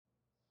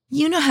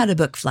You know how to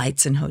book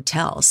flights and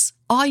hotels.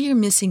 All you're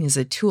missing is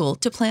a tool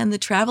to plan the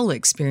travel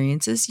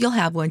experiences you'll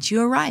have once you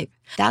arrive.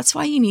 That's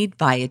why you need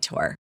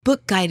Viator.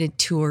 Book guided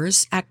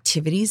tours,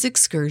 activities,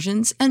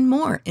 excursions, and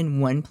more in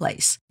one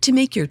place to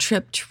make your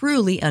trip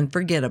truly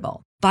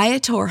unforgettable.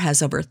 Viator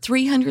has over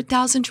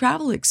 300,000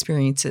 travel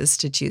experiences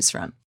to choose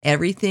from.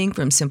 Everything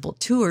from simple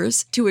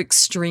tours to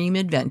extreme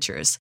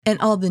adventures and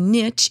all the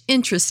niche,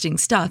 interesting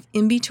stuff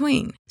in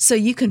between. So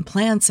you can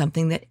plan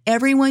something that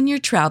everyone you're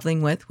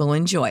traveling with will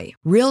enjoy.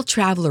 Real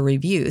traveler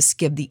reviews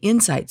give the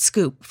inside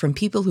scoop from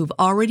people who've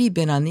already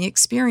been on the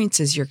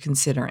experiences you're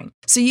considering.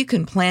 So you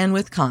can plan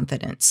with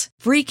confidence.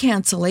 Free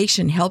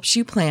cancellation helps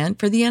you plan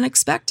for the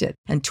unexpected.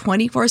 And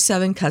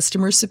 24/7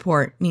 customer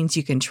support means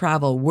you can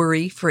travel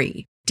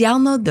worry-free.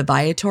 Download the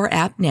Viator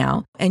app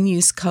now and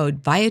use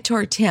code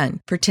Viator10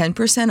 for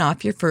 10%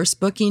 off your first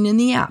booking in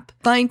the app.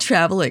 Find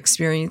travel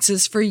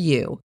experiences for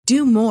you.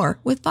 Do more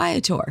with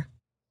Viator.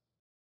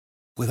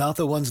 Without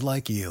the ones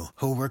like you,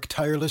 who work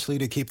tirelessly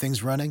to keep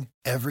things running,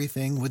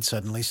 everything would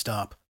suddenly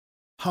stop.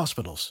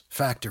 Hospitals,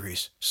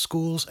 factories,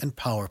 schools, and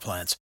power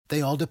plants,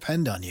 they all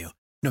depend on you.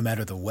 No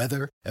matter the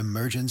weather,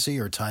 emergency,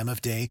 or time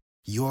of day,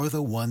 you're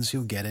the ones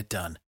who get it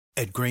done.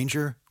 At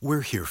Grainger,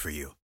 we're here for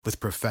you with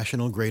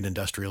professional-grade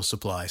industrial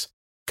supplies.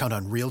 Count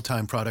on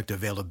real-time product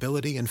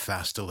availability and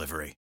fast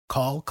delivery.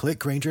 Call, click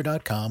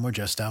Grainger.com, or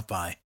just stop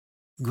by.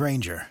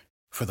 Grainger,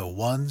 for the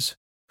ones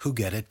who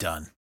get it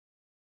done.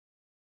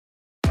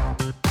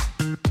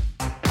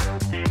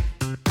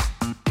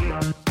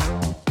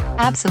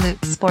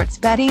 Absolute sports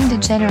betting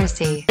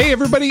degeneracy. Hey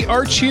everybody,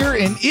 Arch here,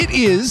 and it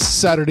is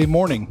Saturday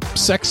morning.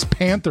 Sex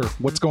Panther,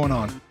 what's going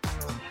on?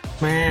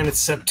 Man, it's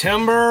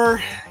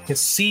September.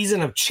 It's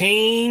season of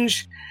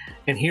change.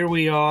 And here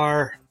we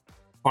are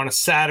on a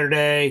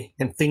Saturday,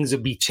 and things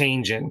will be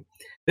changing.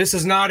 This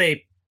is not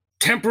a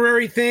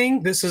temporary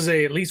thing. This is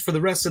at least for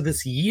the rest of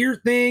this year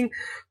thing,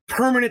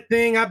 permanent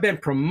thing. I've been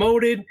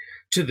promoted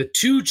to the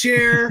 2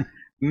 chair.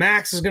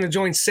 Max is going to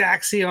join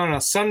Saxy on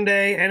a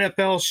Sunday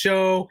NFL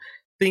show.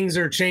 Things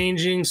are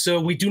changing. So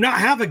we do not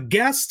have a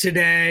guest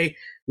today.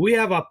 We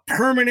have a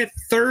permanent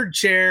 3rd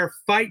chair,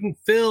 Fighting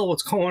Phil.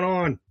 What's going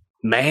on?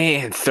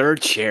 Man, 3rd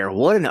chair.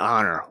 What an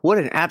honor. What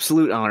an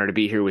absolute honor to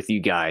be here with you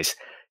guys.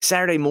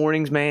 Saturday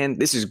mornings, man,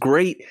 this is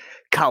great.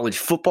 College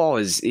football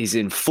is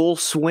in full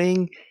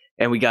swing,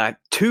 and we got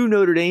 2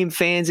 Notre Dame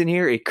fans in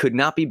here. It could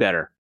not be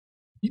better.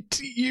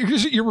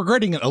 You're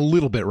regretting it a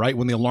little bit, right,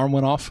 when the alarm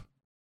went off?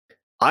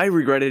 I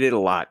regretted it a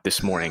lot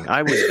this morning.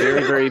 I was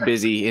very, very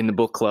busy in the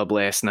book club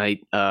last night,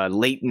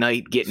 late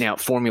night getting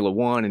out Formula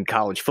One and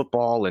college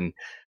football and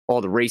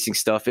all the racing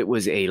stuff. It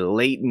was a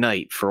late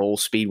night for old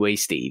Speedway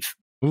Steve.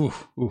 Ooh.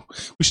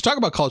 We should talk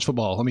about college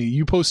football. I mean,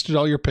 you posted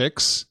all your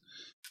picks.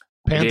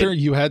 Panther,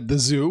 you had the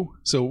zoo.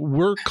 So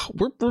we're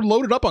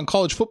loaded up on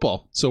college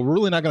football. So we're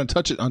really not going to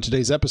touch it on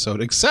today's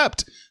episode,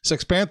 except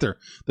Sex Panther.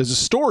 There's a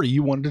story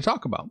you wanted to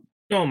talk about.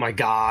 Oh my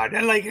God.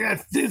 Like,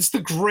 it's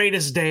the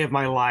greatest day of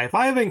my life.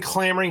 I've been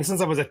clamoring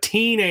since I was a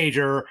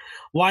teenager.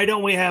 Why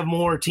don't we have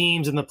more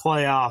teams in the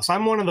playoffs?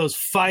 I'm one of those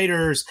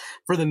fighters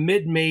for the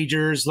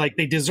mid-majors. Like,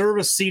 they deserve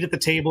a seat at the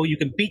table. You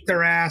can beat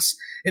their ass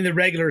in the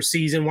regular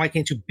season. Why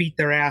can't you beat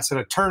their ass in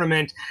a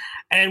tournament?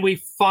 And we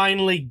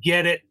finally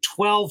get it.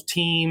 12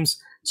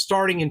 teams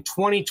starting in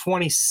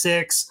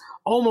 2026.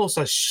 Almost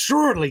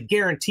assuredly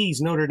guarantees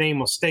Notre Dame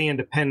will stay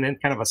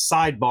independent. Kind of a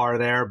sidebar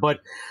there.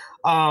 But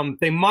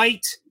they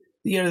might...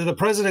 the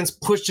president's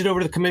pushed it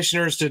over to the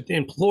commissioners to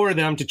implore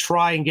them to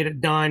try and get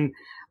it done,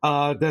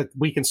 that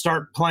we can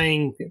start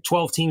playing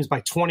 12 teams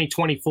by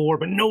 2024,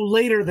 but no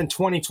later than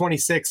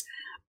 2026.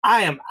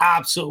 I am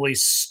absolutely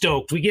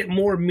stoked. We get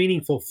more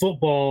meaningful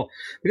football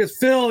because,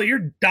 Phil, you're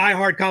a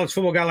diehard college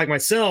football guy like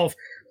myself.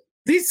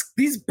 These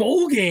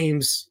bowl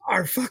games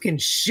are fucking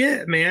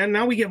shit, man.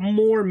 Now we get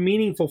more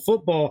meaningful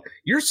football.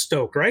 You're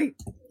stoked, right?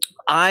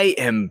 I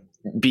am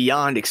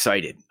beyond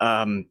excited.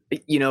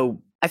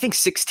 I think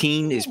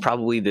 16 is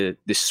probably the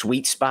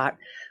sweet spot,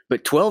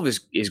 but 12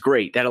 is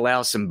great. That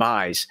allows some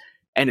buys,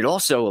 and it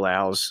also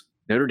allows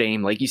Notre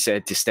Dame, like you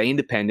said, to stay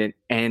independent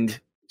and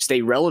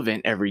stay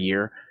relevant every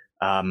year.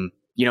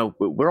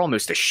 We're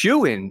almost a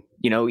shoo-in,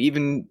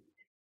 even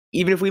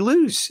if we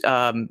lose,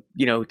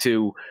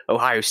 to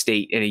Ohio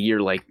State in a year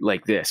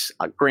like this.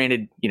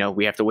 Granted,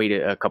 we have to wait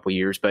a couple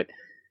years, but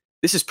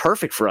this is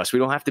perfect for us. We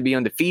don't have to be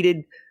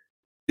undefeated.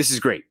 This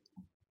is great.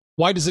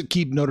 Why does it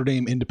keep Notre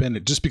Dame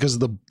independent? Just because of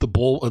the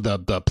bowl, the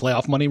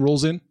playoff money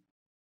rolls in?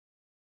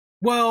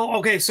 Well,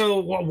 okay, so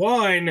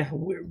one,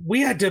 we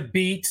had to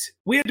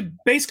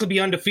basically be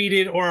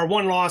undefeated, or our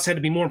one loss had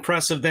to be more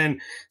impressive than,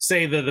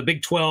 say, the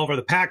Big 12 or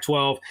the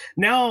Pac-12.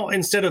 Now,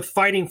 instead of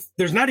fighting,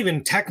 there's not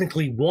even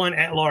technically one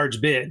at-large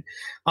bid.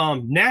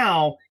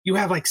 Now you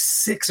have like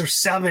 6 or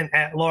 7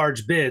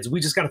 at-large bids.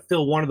 We just got to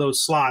fill one of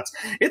those slots.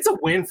 It's a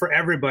win for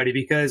everybody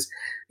because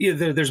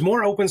there's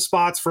more open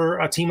spots for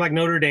a team like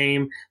Notre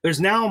Dame. There's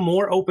now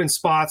more open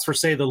spots for,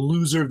 say, the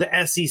loser of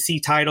the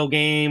SEC title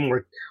game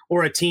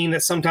or a team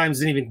that sometimes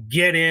didn't even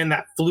get in,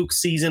 that fluke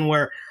season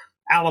where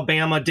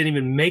Alabama didn't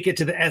even make it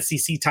to the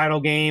SEC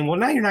title game. Well,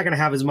 now you're not going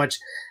to have as much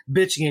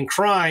bitching and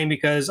crying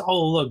because,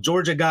 oh, look,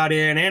 Georgia got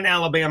in and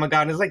Alabama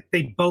got in. It's like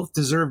they both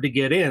deserve to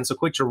get in, so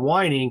quit your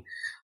whining.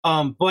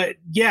 But,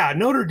 yeah,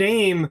 Notre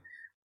Dame,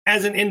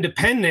 as an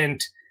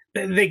independent,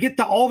 they get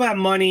all that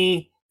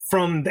money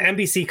from the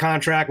NBC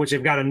contract, which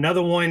they've got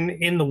another one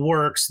in the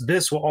works.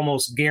 This will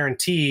almost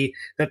guarantee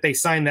that they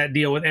sign that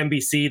deal with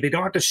NBC. They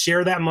don't have to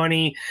share that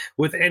money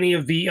with any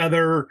of the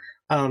other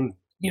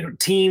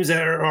teams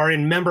that are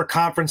in member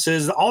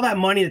conferences. All that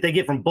money that they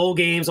get from bowl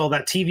games, all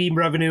that TV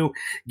revenue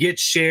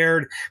gets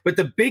shared. But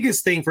the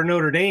biggest thing for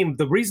Notre Dame,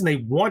 the reason they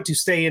want to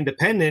stay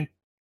independent,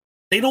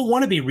 they don't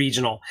want to be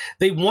regional.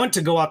 They want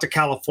to go out to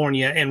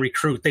California and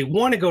recruit. They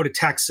want to go to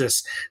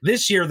Texas.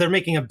 This year, they're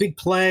making a big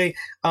play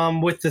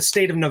with the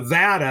state of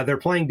Nevada. They're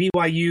playing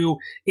BYU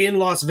in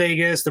Las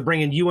Vegas. They're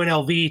bringing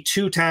UNLV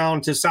to town,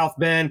 to South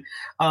Bend.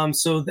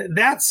 So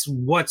that's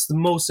what's the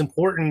most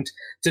important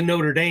to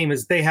Notre Dame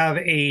is they have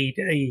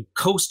a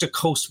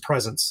coast-to-coast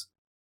presence.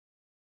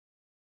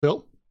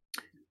 Bill?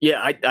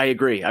 Yeah, I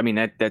agree. I mean,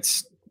 that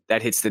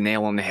hits the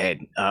nail on the head.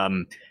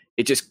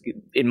 It just,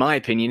 in my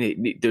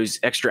opinion, those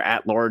extra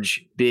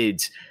at-large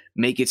bids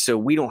make it so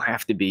we don't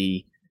have to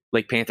be,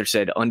 like Panther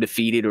said,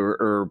 undefeated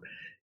or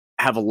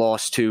have a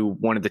loss to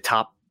one of the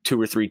top 2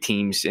 or 3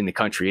 teams in the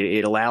country.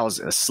 It allows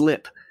a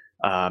slip.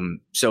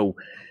 So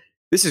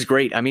this is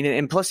great. I mean,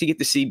 and plus you get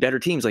to see better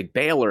teams like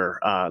Baylor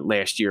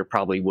last year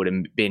probably would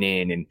have been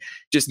in, and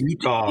just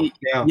Utah.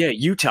 Yeah,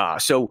 Utah.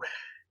 So,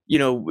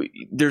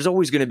 there's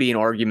always going to be an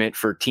argument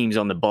for teams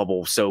on the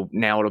bubble. So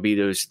now it'll be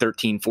those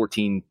 13,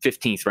 14,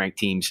 15th ranked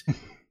teams.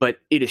 But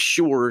it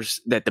assures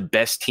that the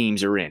best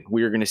teams are in.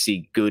 We're going to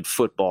see good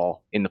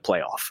football in the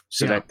playoff.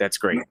 So that's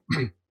great.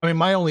 I mean,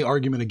 my only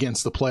argument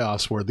against the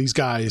playoffs where these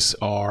guys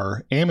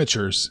are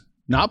amateurs,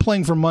 not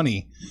playing for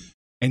money,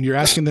 and you're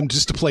asking them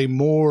just to play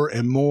more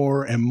and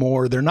more and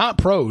more. They're not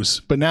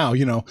pros, but now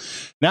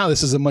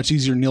this is a much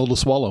easier nil to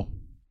swallow.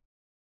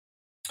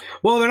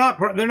 Well,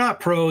 they're not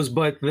pros,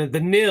 but the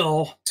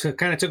nil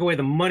kind of took away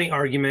the money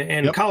argument,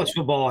 and college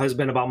football has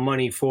been about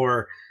money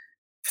for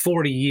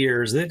 40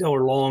 years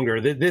or longer.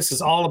 This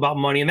is all about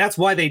money, and that's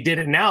why they did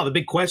it now. The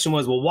big question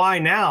was, well, why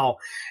now?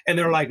 And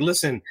they're like,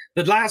 listen,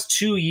 the last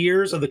 2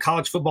 years of the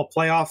college football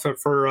playoff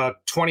for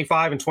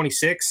 25 and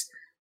 26,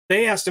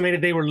 they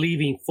estimated they were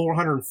leaving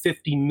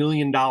 $450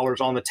 million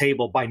on the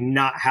table by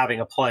not having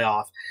a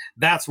playoff.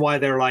 That's why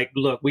they're like,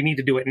 look, we need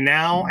to do it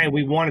now, and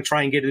we want to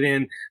try and get it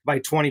in by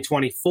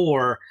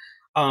 2024.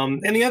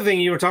 And the other thing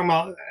you were talking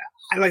about,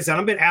 like I said,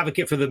 I'm a big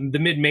advocate for the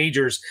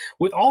mid-majors.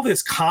 With all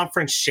this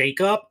conference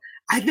shakeup,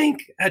 I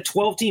think a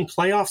 12-team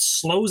playoff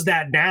slows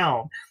that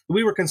down.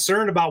 We were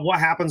concerned about what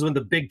happens when the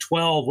Big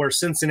 12, where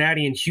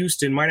Cincinnati and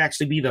Houston might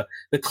actually be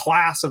the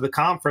class of the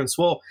conference.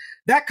 Well,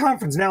 that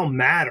conference now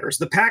matters.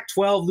 The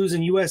Pac-12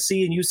 losing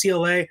USC and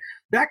UCLA,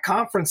 that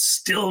conference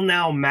still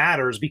now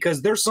matters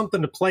because there's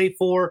something to play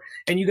for,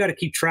 and you got to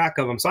keep track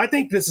of them. So I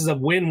think this is a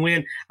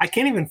win-win. I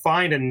can't even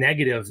find a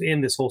negative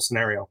in this whole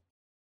scenario.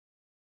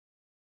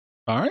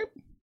 All right.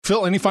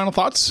 Phil, any final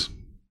thoughts?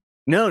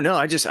 No,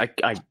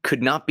 I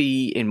could not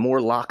be in more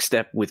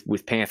lockstep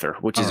with Panther,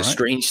 which is a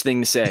strange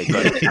thing to say,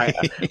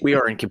 but we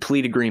are in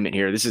complete agreement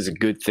here. This is a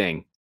good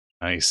thing.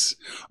 Nice.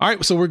 All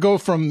right, so we go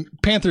from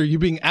Panther, you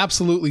being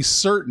absolutely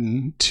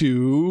certain,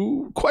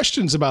 to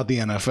questions about the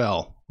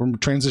NFL. We're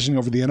transitioning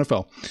over to the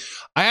NFL.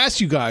 I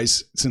asked you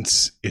guys,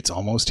 since it's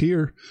almost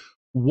here,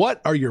 what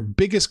are your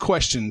biggest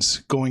questions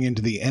going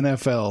into the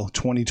NFL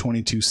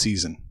 2022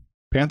 season?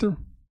 Panther,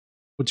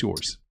 what's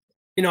yours?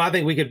 I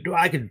think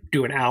I could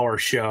do an hour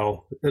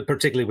show,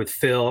 particularly with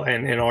Phil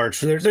and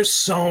Arch. There's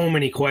so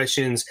many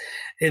questions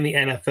in the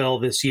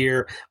NFL this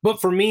year.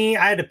 But for me,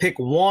 I had to pick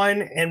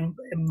one. And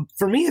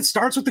for me, it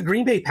starts with the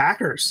Green Bay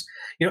Packers.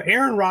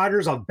 Aaron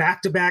Rodgers on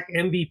back-to-back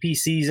MVP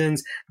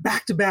seasons,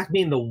 back-to-back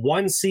being the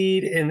 1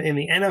 seed in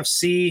the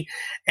NFC.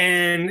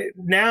 And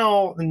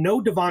now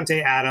no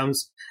Devontae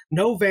Adams,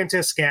 no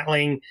Vantez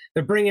Scantling.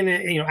 They're bringing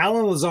in,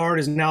 Alan Lazard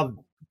is now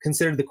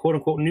considered the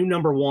quote-unquote new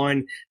number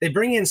 1. They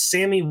bring in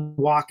Sammy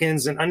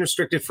Watkins, an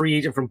unrestricted free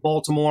agent from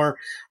Baltimore.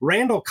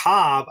 Randall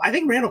Cobb. I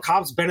think Randall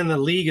Cobb's been in the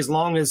league as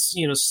long as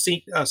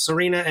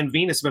Serena and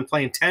Venus have been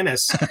playing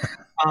tennis.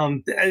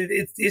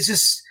 It's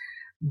just,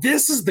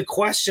 this is the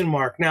question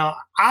mark. Now,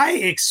 I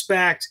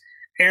expect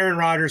Aaron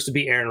Rodgers to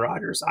be Aaron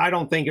Rodgers. I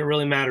don't think it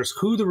really matters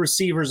who the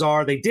receivers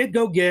are. They did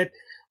go get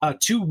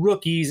 2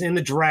 rookies in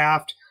the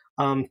draft,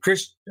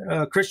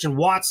 Christian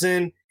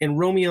Watson and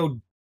Romeo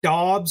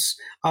Dobbs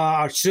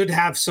should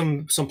have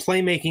some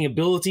playmaking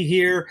ability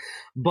here.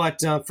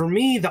 But for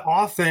me, the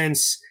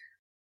offense,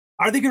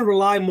 are they going to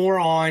rely more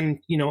on,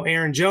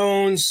 Aaron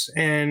Jones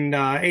and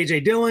A.J.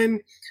 Dillon?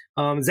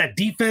 Does that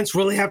defense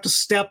really have to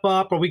step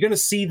up? Are we going to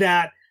see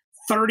that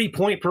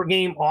 30-point per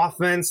game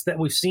offense that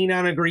we've seen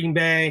out of Green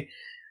Bay?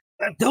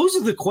 Those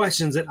are the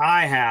questions that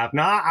I have.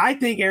 Now, I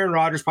think Aaron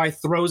Rodgers probably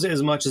throws it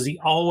as much as he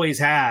always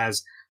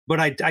has, but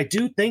I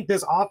do think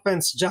this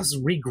offense just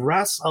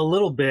regress a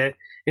little bit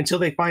until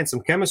they find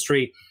some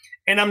chemistry.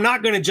 And I'm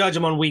not going to judge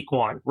them on week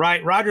one,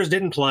 right? Rodgers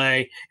didn't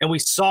play, and we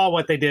saw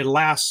what they did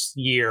last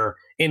year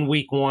in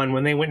week one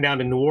when they went down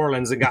to New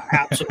Orleans and got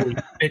absolutely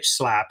bitch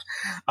slapped.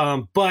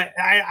 But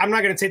I'm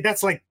not going to say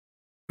that's like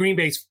Green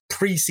Bay's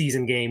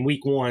preseason game.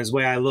 Week one is the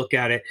way I look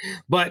at it.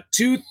 But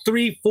 2,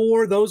 3,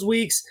 4, those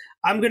weeks,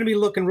 I'm going to be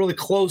looking really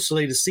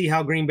closely to see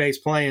how Green Bay's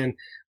playing.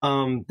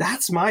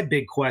 That's my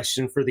big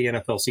question for the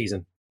NFL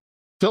season.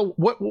 Phil,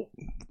 what do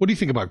you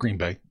think about Green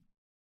Bay?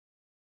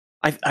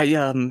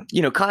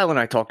 Kyle and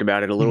I talked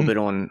about it a little bit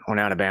on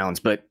Out of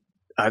Bounds, but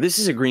this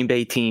is a Green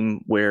Bay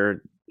team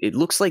where it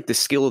looks like the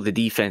skill of the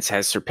defense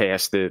has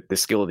surpassed the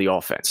skill of the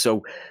offense.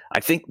 So I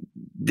think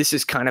this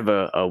is kind of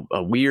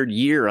a weird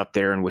year up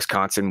there in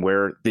Wisconsin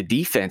where the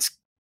defense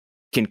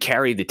can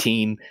carry the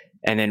team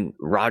and then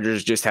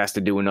Rodgers just has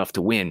to do enough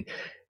to win.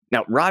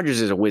 Now, Rodgers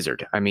is a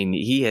wizard. I mean,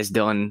 he has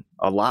done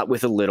a lot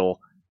with a little,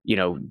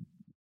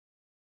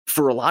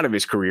 for a lot of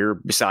his career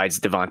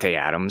besides Devontae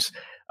Adams.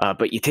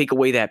 But you take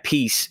away that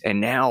piece, and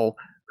now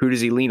who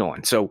does he lean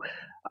on? So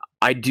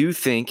I do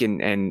think,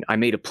 and I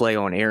made a play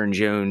on Aaron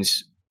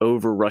Jones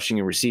over rushing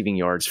and receiving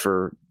yards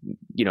for,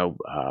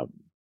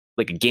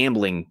 like a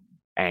gambling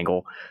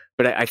angle.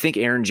 But I think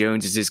Aaron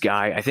Jones is this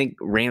guy. I think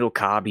Randall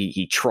Cobb,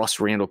 he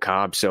trusts Randall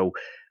Cobb. So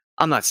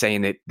I'm not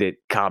saying that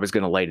Cobb is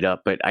going to light it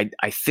up, but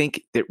I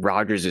think that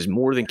Rodgers is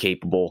more than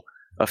capable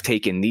of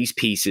taking these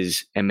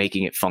pieces and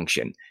making it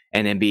function,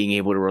 and then being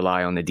able to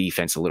rely on the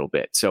defense a little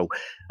bit. So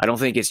I don't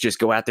think it's just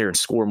go out there and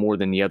score more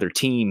than the other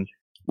team,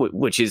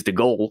 which is the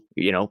goal,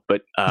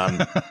 but,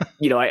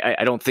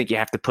 I don't think you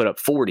have to put up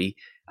 40.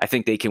 I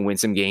think they can win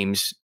some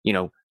games,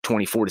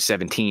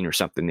 24-17 or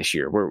something this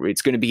year, where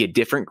it's going to be a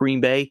different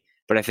Green Bay,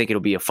 but I think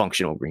it'll be a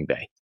functional Green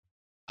Bay.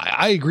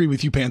 I agree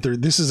with you, Panther.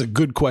 This is a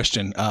good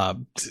question.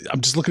 I'm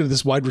just looking at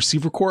this wide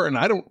receiver core, and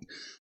I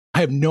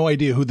have no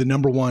idea who the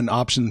number one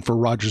option for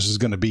Rodgers is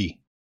going to be.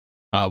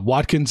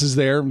 Watkins is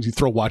there. You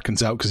throw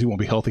Watkins out because he won't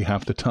be healthy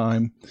half the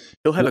time.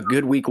 He'll have a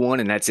good week one,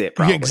 and that's it,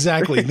 probably. Yeah,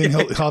 exactly. Then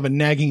he'll have a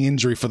nagging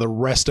injury for the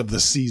rest of the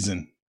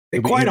season.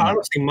 It quite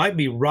honestly might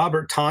be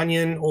Robert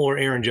Tonyan or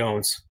Aaron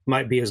Jones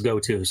might be his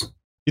go-tos.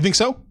 You think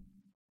so?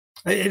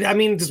 I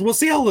mean, we'll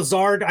see how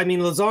Lazard. I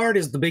mean, Lazard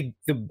is the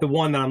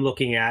one that I'm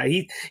looking at.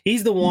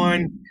 He's the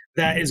one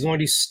that is going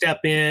to step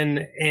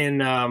in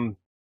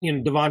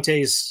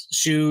Devontae's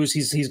shoes.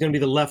 He's going to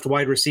be the left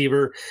wide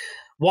receiver.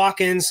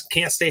 Watkins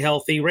can't stay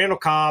healthy. Randall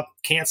Cobb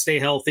can't stay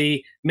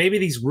healthy. Maybe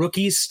these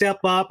rookies step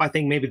up. I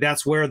think maybe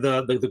that's where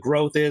the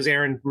growth is.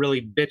 Aaron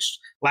really bitched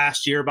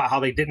last year about how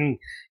they didn't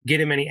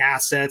get him any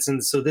assets,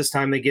 and so this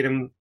time they get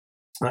him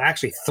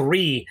actually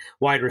 3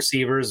 wide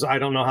receivers. I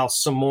don't know how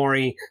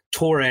Samori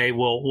Toure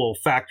will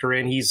factor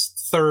in. He's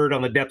 3rd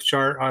on the depth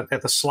chart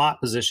at the slot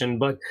position.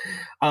 But,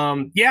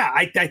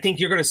 I think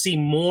you're going to see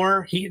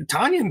more.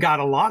 Tonyan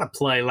got a lot of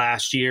play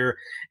last year,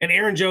 and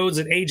Aaron Jones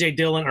and A.J.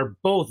 Dillon are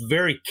both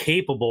very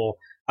capable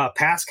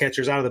pass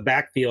catchers out of the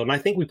backfield. And I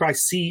think we probably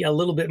see a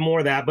little bit more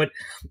of that. But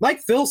like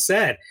Phil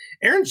said,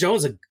 Aaron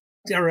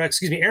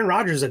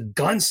Rodgers is a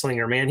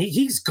gunslinger, man.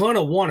 He's going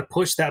to want to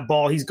push that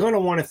ball. He's going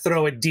to want to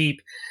throw it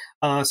deep.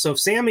 So if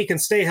Sammy can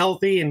stay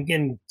healthy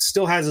and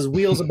still has his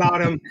wheels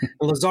about him,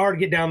 and Lazard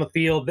get down the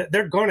field,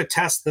 they're going to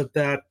test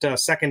that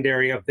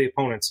secondary of the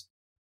opponents.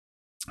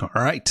 All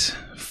right.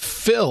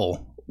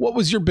 Phil, what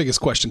was your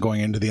biggest question going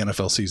into the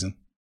NFL season?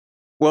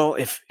 Well,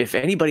 if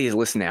anybody has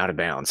listened to Out of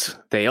Bounds,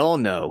 they all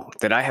know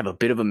that I have a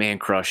bit of a man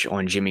crush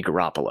on Jimmy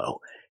Garoppolo.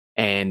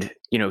 And,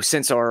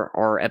 since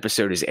our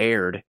episode has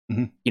aired,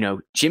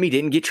 Jimmy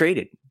didn't get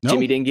traded. No,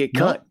 Jimmy didn't get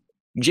cut.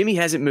 No. Jimmy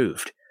hasn't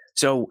moved.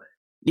 So,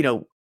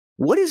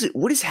 what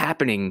is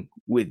happening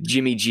with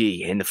Jimmy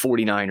G and the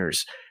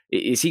 49ers?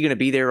 Is he going to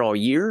be there all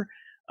year?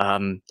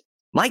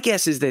 My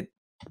guess is that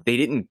they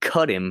didn't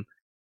cut him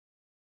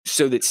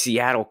so that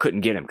Seattle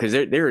couldn't get him, because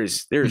there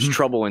is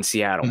trouble in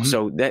Seattle. Mm-hmm.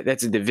 So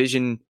that's a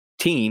division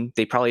team.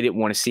 They probably didn't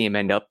want to see him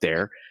end up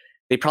there.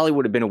 They probably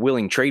would have been a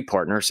willing trade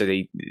partner. So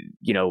they,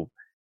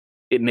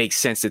 it makes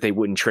sense that they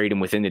wouldn't trade him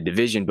within the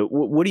division. But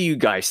what do you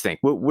guys think?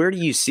 Where do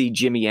you see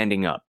Jimmy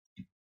ending up?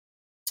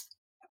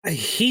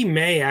 He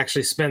may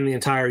actually spend the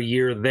entire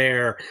year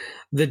there.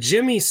 The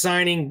Jimmy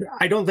signing,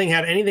 I don't think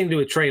had anything to do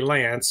with Trey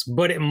Lance,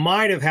 but it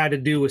might have had to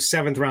do with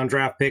 7th round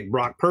draft pick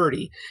Brock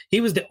Purdy. He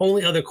was the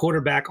only other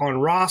quarterback on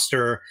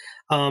roster.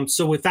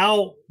 So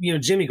without,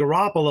 Jimmy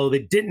Garoppolo, they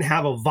didn't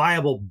have a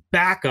viable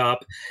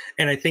backup.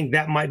 And I think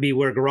that might be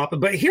where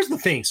Garoppolo, but here's the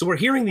thing. So we're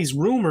hearing these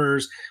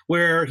rumors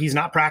where he's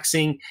not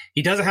practicing.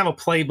 He doesn't have a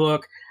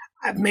playbook.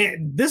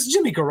 Man, this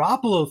Jimmy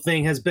Garoppolo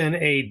thing has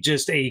been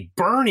just a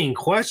burning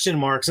question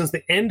mark since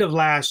the end of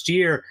last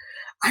year.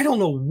 I don't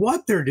know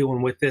what they're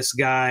doing with this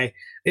guy.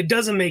 It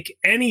doesn't make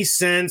any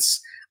sense.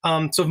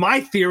 So my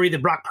theory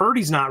that Brock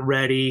Purdy's not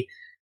ready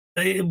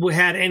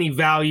had any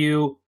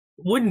value.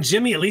 Wouldn't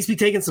Jimmy at least be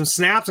taking some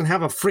snaps and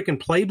have a freaking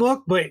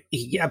playbook? But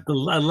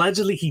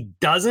allegedly he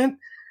doesn't.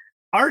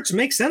 Arch,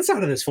 makes sense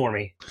out of this for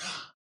me.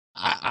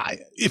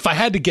 If I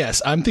had to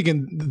guess, I'm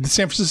thinking the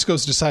San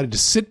Francisco's decided to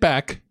sit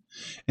back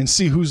and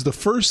see who's the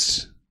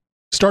first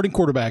starting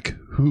quarterback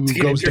who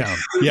goes down.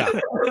 Yeah.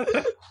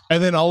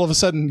 And then all of a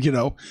sudden,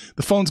 the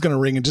phone's going to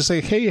ring and just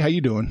say, hey, how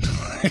you doing?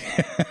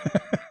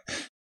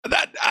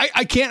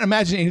 I can't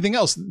imagine anything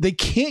else. They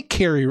can't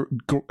carry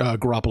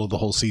Garoppolo the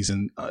whole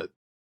season.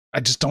 I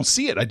just don't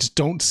see it. I just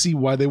don't see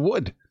why they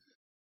would.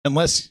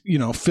 Unless,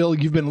 Phil,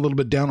 you've been a little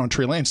bit down on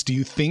Trey Lance. Do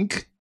you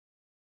think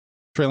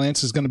Trey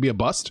Lance is going to be a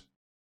bust?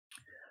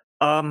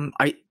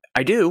 I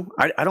do.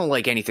 I don't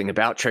like anything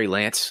about Trey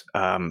Lance.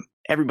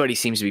 Everybody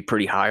seems to be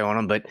pretty high on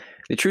him, but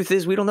the truth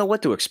is we don't know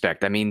what to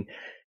expect. I mean,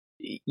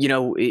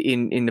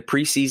 in the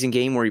preseason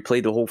game where he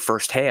played the whole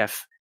first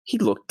half, he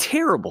looked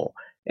terrible.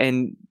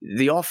 And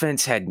the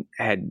offense had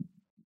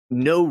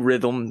no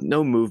rhythm,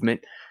 no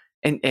movement.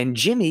 And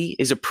Jimmy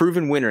is a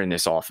proven winner in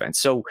this offense.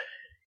 So,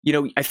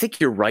 I think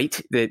you're right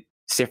that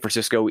San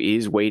Francisco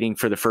is waiting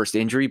for the first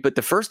injury, but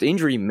the first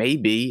injury may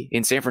be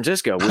in San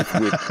Francisco with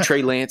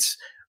Trey Lance,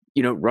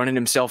 running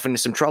himself into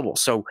some trouble.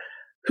 So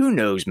who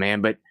knows,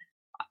 man? But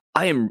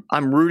I'm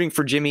rooting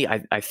for Jimmy.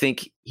 I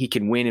think he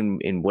can win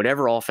in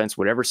whatever offense,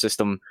 whatever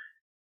system.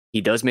 He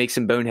does make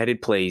some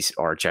boneheaded plays,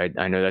 Arch. I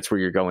know that's where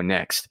you're going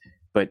next.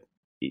 But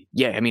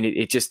yeah, I mean,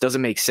 it just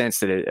doesn't make sense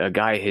that a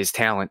guy his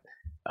talent,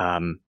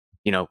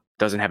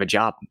 doesn't have a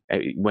job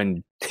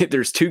when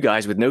there's two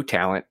guys with no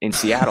talent in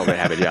Seattle that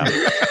have a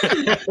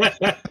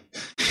job.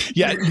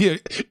 Yeah.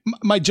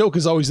 My joke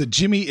is always that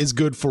Jimmy is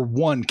good for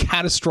one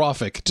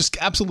catastrophic, just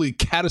absolutely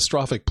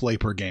catastrophic play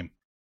per game.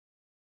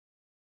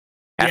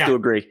 Have to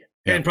agree.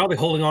 And probably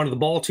holding on to the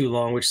ball too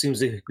long, which seems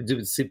to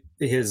do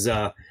his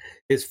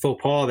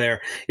faux pas there.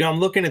 I'm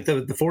looking at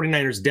the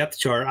 49ers depth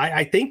chart.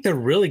 I think they're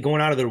really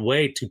going out of their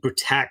way to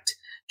protect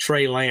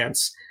Trey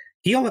Lance.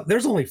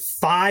 There's only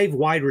 5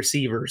 wide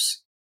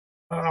receivers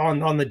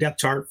on the depth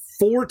chart,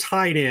 4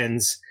 tight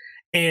ends,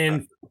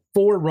 and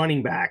 4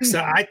 running backs.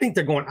 So I think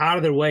they're going out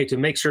of their way to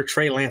make sure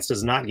Trey Lance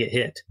does not get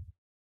hit.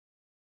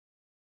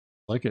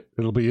 Like it.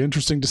 It'll be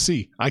interesting to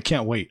see. I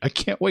can't wait.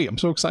 I'm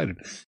so excited.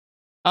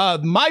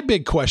 My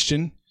big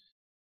question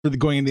for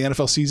going into the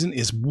NFL season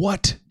is,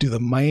 what do the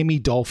Miami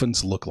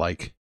Dolphins look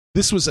like?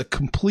 This was a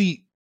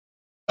complete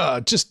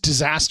just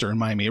disaster in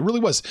Miami. It really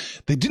was.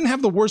 They didn't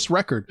have the worst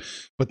record,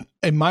 but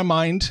in my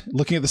mind,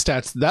 looking at the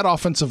stats, that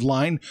offensive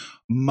line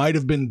might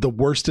have been the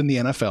worst in the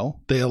NFL.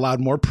 They allowed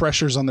more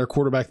pressures on their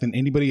quarterback than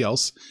anybody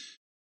else.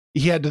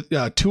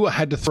 Tua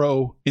had to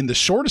throw in the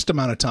shortest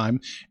amount of time,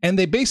 and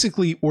they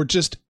basically were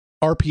just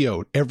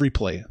RPO'd every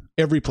play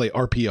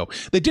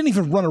RPO. They didn't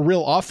even run a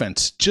real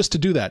offense just to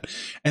do that.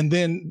 And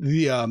then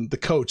the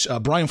coach,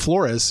 Brian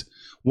Flores,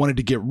 wanted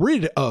to get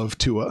rid of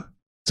Tua.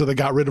 So they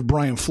got rid of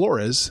Brian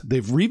Flores.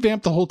 They've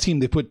revamped the whole team.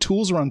 They put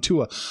tools around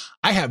Tua.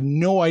 I have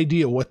no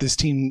idea what this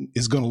team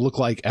is going to look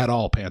like at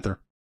all, Panther.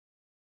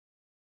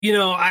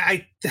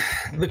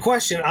 The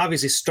question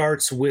obviously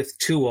starts with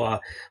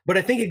Tua, but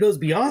I think it goes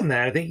beyond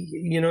that. I think,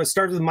 it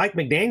starts with Mike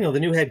McDaniel,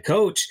 the new head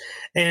coach,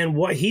 and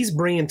what he's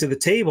bringing to the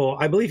table.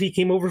 I believe he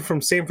came over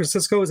from San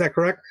Francisco. Is that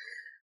correct?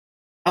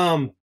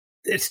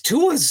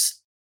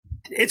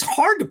 It's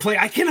hard to play.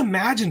 I can't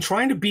imagine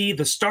trying to be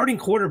the starting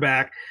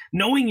quarterback,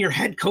 knowing your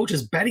head coach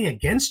is betting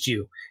against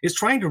you, is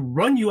trying to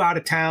run you out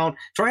of town,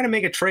 trying to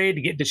make a trade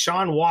to get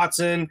Deshaun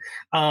Watson,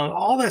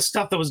 all that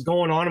stuff that was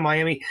going on in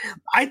Miami.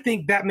 I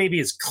think that maybe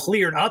is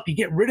cleared up. You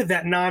get rid of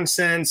that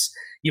nonsense.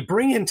 You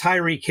bring in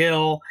Tyreek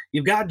Hill.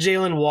 You've got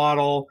Jalen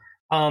Waddle.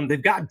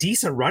 They've got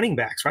decent running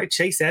backs, right?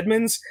 Chase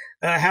Edmonds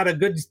had a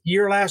good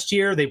year last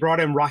year. They brought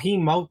in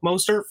Raheem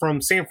Mostert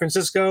from San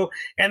Francisco,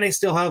 and they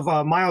still have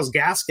Myles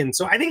Gaskin.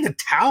 So I think the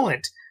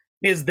talent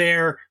is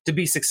there to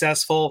be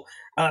successful.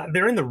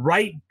 They're in the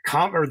right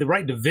the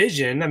right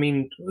division. I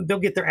mean, they'll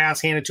get their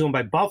ass handed to them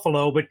by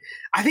Buffalo, but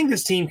I think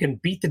this team can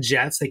beat the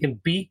Jets. They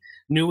can beat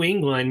New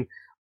England.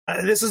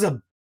 This is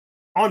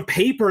on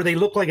paper, they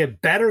look like a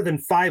better than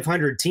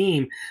 500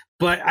 team,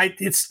 but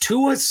it's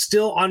Tua's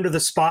still under the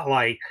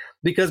spotlight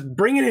because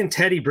bringing in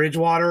Teddy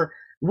Bridgewater,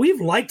 we've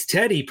liked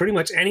Teddy pretty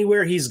much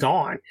anywhere he's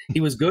gone. He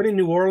was good in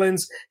New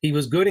Orleans. He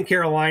was good in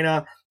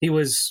Carolina. He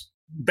was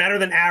better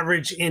than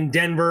average in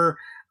Denver.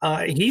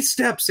 He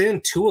steps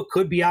in, Tua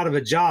could be out of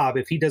a job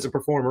if he doesn't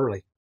perform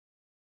early.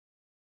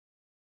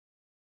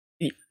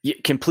 Yeah,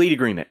 complete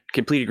agreement.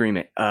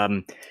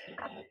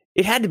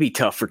 It had to be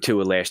tough for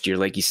Tua last year,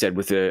 like you said,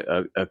 with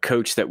a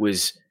coach that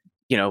was,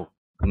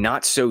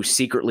 not so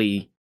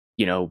secretly,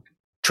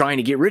 trying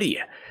to get rid of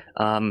you.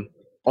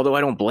 Although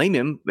I don't blame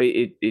him,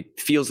 it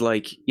feels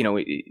like,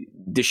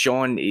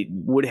 Deshaun, it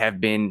would have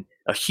been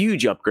a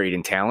huge upgrade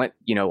in talent,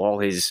 all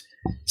his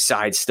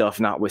side stuff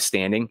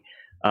notwithstanding.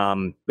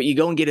 But you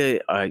go and get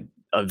a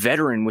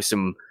veteran with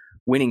some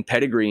winning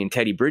pedigree in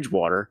Teddy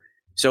Bridgewater.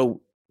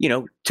 So,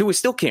 Tua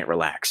still can't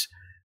relax.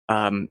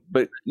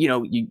 But,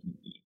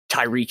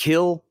 Tyreek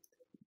Hill,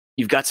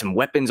 you've got some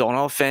weapons on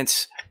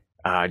offense.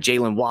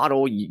 Jalen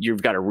Waddle,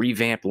 you've got a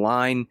revamped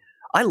line.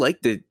 I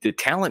like the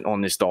talent on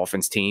this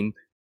Dolphins team,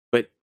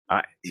 but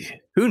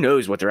who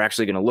knows what they're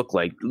actually going to look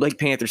like. Like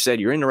Panther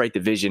said, you're in the right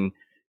division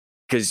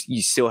because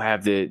you still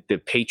have the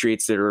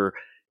Patriots that are,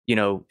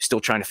 still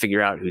trying to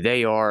figure out who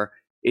they are.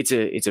 It's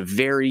a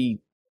very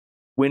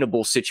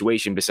winnable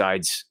situation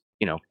besides,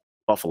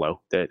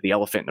 Buffalo, the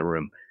elephant in the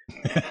room.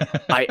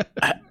 I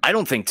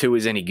don't think Tua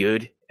is any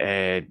good.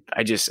 I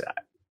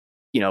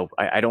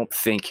don't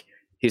think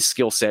his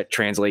skill set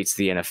translates to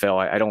the NFL.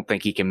 I don't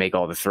think he can make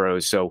all the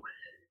throws. So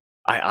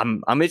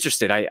I'm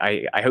interested.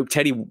 I hope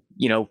Teddy,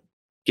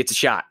 gets a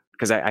shot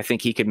because I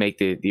think he could make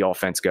the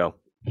offense go.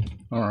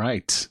 All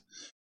right.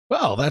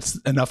 Well, that's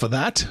enough of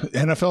that.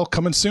 NFL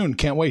coming soon.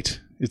 Can't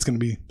wait. It's going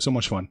to be so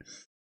much fun.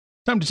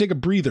 Time to take a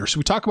breather. Should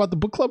we talk about the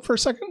book club for a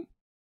second?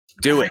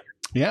 Do it.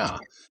 Yeah.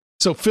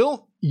 So,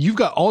 Phil, you've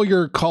got all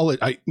your college.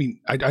 I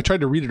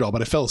tried to read it all,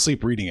 but I fell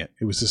asleep reading it.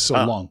 It was just so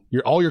long.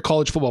 All your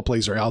college football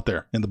plays are out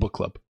there in the book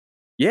club.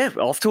 Yeah,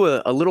 off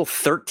to a little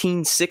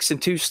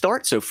 13-6-2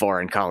 start so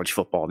far in college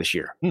football this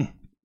year.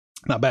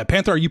 Not bad.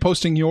 Panther, are you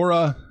posting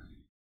your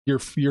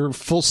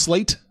full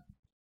slate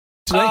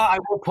today?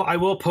 I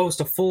will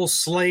post a full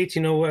slate.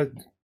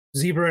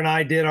 Zebra and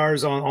I did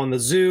ours on the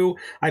Zoo.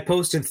 I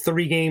posted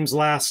 3 games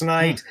last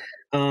night.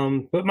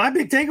 But my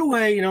big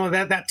takeaway,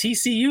 that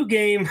TCU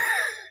game,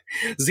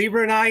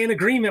 Zebra and I in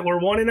agreement. We're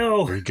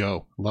 1-0. There you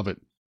go. Love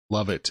it.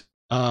 Love it.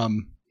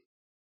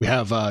 We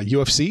have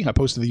UFC. I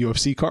posted the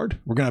UFC card.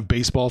 We're going to have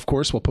baseball, of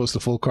course. We'll post the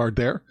full card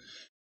there.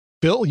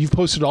 Phil, you've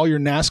posted all your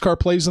NASCAR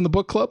plays in the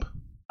book club?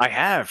 I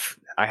have,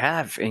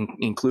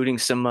 including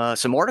some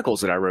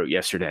articles that I wrote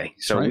yesterday.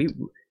 So right.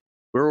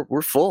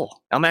 We're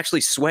full. I'm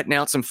actually sweating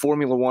out some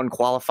Formula One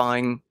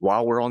qualifying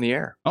while we're on the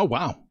air. Oh,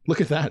 wow.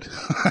 Look at that.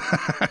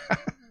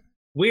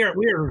 We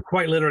are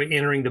quite literally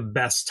entering the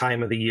best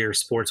time of the year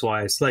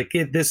sports-wise.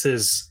 This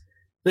is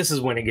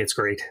when it gets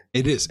great.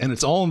 It is, and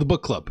it's all in the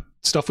book club.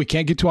 Stuff we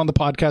can't get to on the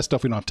podcast,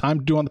 stuff we don't have time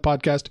to do on the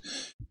podcast.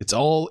 It's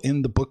all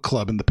in the book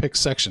club in the picks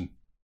section.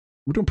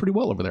 We're doing pretty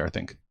well over there, I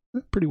think.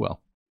 Pretty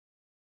well.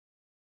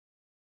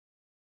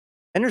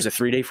 And there's a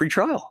 3-day free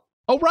trial.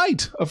 Oh,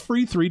 right. A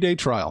free 3-day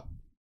trial.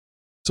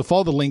 So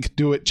follow the link,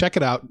 do it, check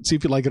it out, see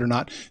if you like it or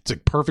not. It's a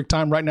perfect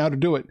time right now to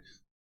do it.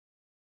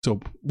 So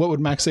what would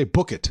Max say?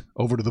 Book it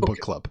over to the book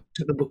club.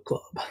 To the book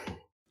club.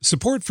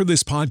 Support for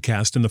this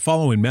podcast and the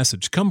following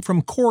message come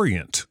from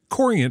Corient.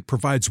 Corient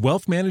provides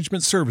wealth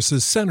management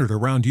services centered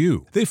around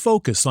you. They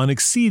focus on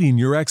exceeding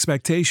your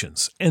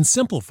expectations and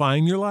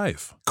simplifying your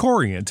life.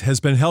 Corient has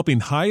been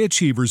helping high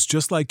achievers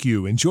just like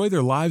you enjoy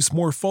their lives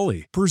more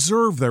fully,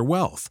 preserve their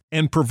wealth,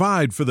 and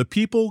provide for the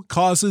people,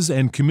 causes,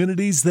 and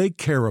communities they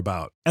care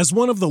about. As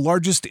one of the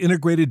largest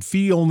integrated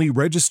fee-only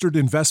registered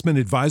investment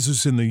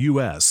advisors in the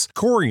U.S.,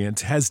 Corient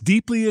has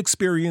deeply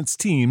experienced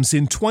teams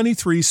in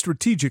 23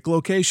 strategic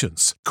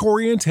locations.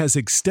 Corient has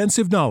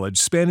extensive knowledge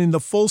spanning the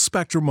full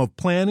spectrum of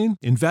planning,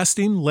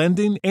 investing,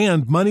 lending,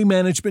 and money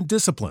management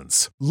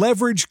disciplines.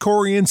 Leverage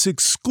Corient's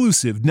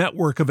exclusive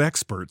network of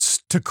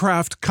experts to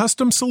craft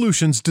custom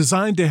solutions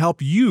designed to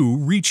help you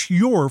reach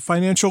your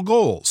financial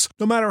goals,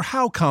 no matter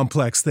how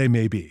complex they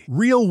may be.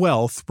 Real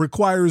wealth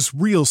requires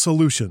real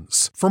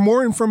solutions. For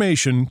more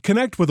information,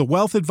 connect with a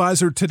wealth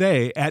advisor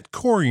today at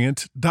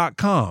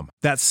Corient.com.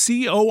 That's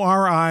Corient.com.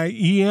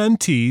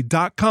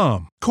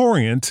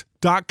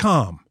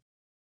 Corient.com.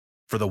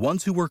 For the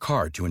ones who work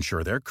hard to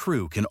ensure their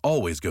crew can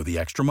always go the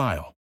extra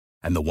mile,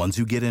 and the ones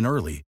who get in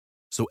early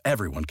so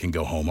everyone can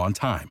go home on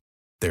time,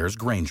 there's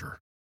Grainger,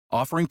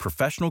 offering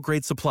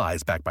professional-grade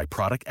supplies backed by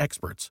product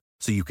experts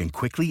so you can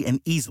quickly and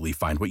easily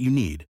find what you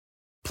need.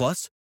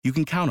 Plus, you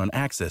can count on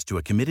access to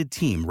a committed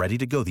team ready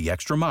to go the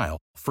extra mile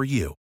for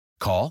you.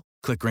 Call,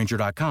 click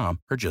Grainger.com,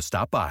 or just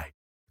stop by.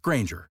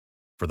 Grainger,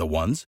 for the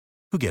ones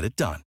who get it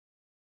done.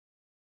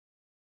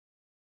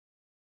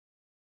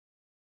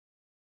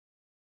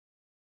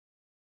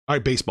 All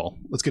right, baseball.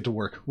 Let's get to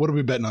work. What are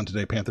we betting on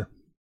today, Panther?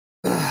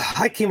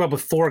 I came up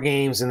with 4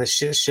 games in the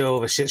shit show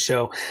of a shit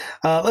show.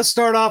 Let's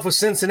start off with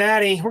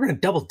Cincinnati. We're going to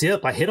double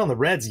dip. I hit on the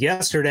Reds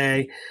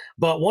yesterday,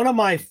 but one of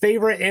my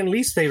favorite and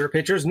least favorite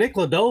pitchers, Nick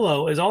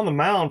Lodolo, is on the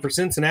mound for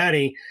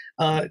Cincinnati.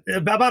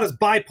 About as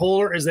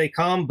bipolar as they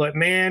come, but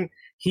man,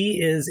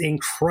 he is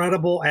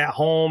incredible at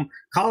home.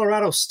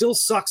 Colorado still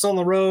sucks on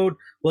the road.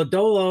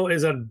 Lodolo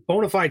is a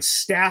bona fide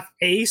staff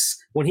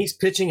ace when he's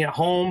pitching at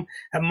home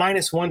at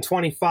minus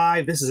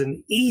 125. This is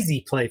an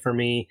easy play for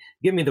me.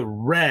 Give me the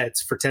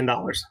Reds for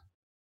 $10.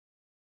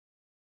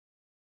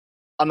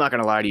 I'm not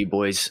going to lie to you,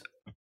 boys.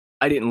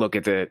 I didn't look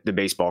at the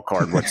baseball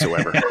card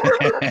whatsoever.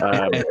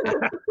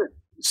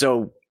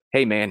 So,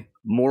 hey, man,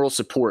 moral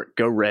support.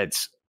 Go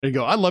Reds. There you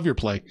go. I love your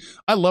play.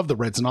 I love the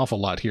Reds an awful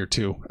lot here,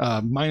 too.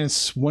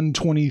 Minus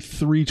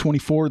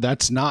 123.24.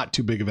 That's not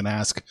too big of an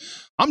ask.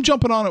 I'm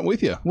jumping on it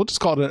with you. We'll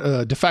just call it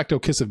a de facto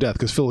kiss of death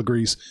because Phil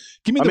agrees.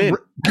 Give me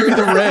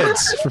the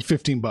Reds for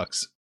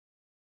 $15.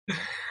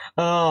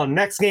 Oh,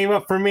 next game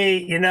up for me.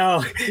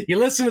 You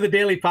listen to the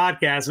daily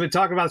podcast. We've been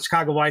talking about the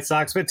Chicago White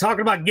Sox. We've been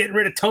talking about getting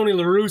rid of Tony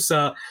La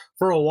Russa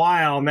for a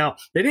while. Now,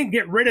 they didn't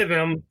get rid of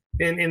him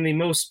in the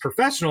most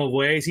professional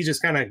ways. He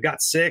just kind of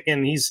got sick,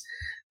 and he's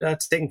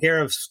taking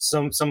care of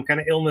some kind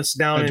of illness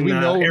down in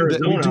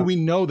Arizona. Do we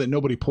know that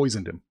nobody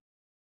poisoned him?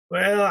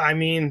 Well, I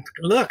mean,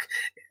 look,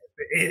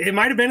 it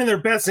might have been in their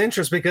best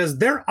interest because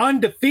they're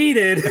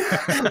undefeated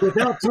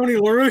without Tony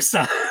La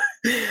Russa.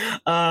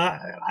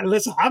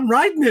 Listen, I'm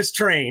riding this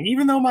train,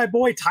 even though my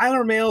boy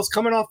Tyler Mail's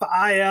coming off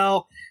the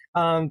IL.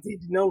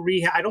 No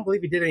rehab. I don't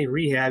believe he did any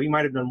rehab. He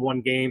might have done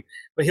one game,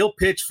 but he'll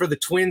pitch for the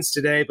Twins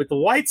today. But the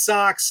White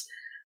Sox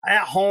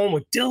at home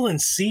with Dylan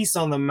Cease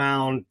on the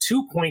mound,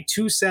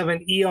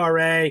 2.27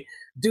 ERA.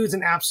 Dude's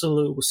an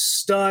absolute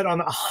stud on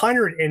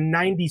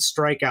 190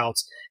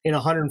 strikeouts in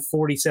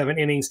 147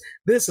 innings.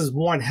 This is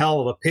one hell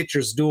of a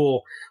pitcher's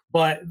duel.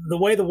 But the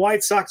way the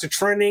White Sox are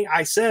trending,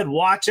 I said,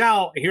 watch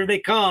out. Here they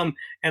come.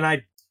 And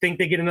I think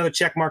they get another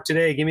check mark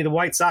today. Give me the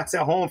White Sox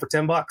at home for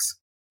 $10.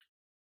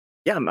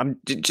 Yeah, I'm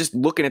just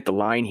looking at the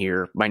line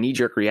here. My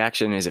knee-jerk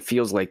reaction is it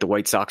feels like the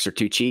White Sox are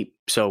too cheap.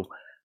 So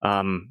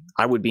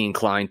I would be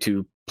inclined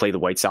to play the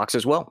White Sox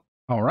as well.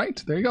 All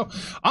right, there you go.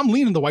 I'm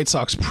leaning the White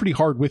Sox pretty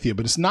hard with you,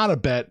 but it's not a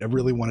bet I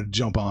really wanted to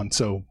jump on.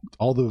 So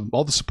all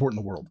the support in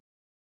the world.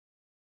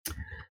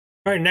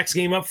 All right, next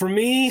game up for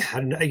me.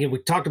 Again,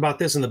 we talked about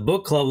this in the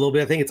book club a little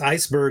bit. I think it's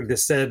Iceberg that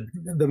said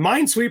the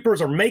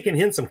Minesweepers are making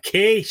him some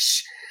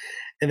cash,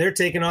 and they're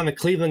taking on the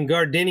Cleveland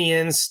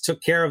Gardenians.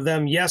 Took care of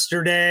them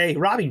yesterday.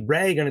 Robbie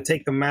Ray going to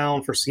take the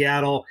mound for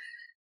Seattle.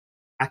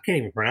 I can't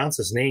even pronounce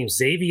his name.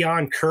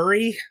 Xavion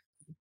Curry.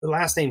 The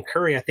last name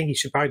Curry, I think he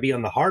should probably be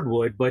on the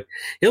hardwood, but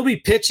he'll be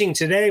pitching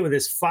today with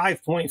his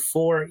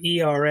 5.4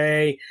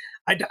 ERA.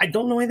 I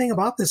don't know anything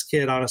about this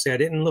kid, honestly. I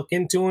didn't look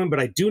into him, but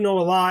I do know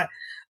a lot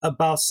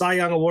about Cy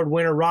Young Award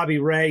winner Robbie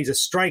Ray. He's a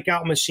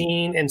strikeout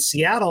machine, and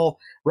Seattle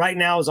right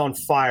now is on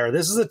fire.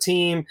 This is a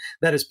team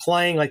that is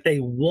playing like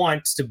they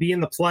want to be in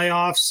the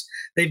playoffs.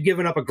 They've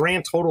given up a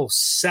grand total of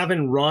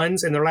 7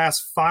 runs in their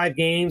last 5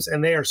 games,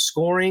 and they are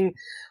scoring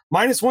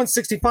minus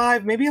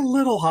 165, maybe a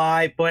little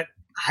high, but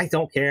I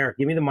don't care.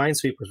 Give me the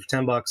Minesweepers for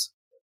 $10.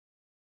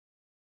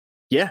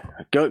 Yeah,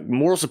 go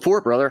moral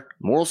support, brother.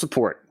 Moral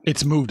support.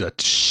 It's moved a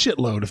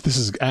shitload if this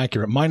is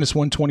accurate. Minus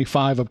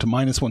 125 up to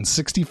minus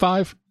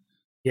 165.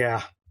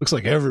 Yeah. Looks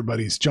like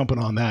everybody's jumping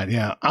on that.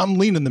 Yeah, I'm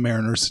leaning the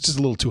Mariners. It's just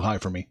a little too high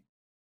for me.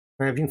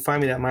 If you can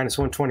find me that minus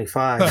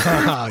 125,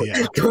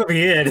 yeah, go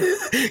ahead,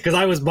 because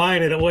I was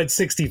buying it at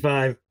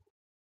 165.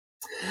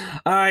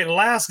 All right,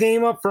 last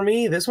game up for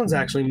me. This one's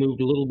actually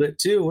moved a little bit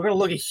too. We're going to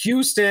look at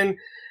Houston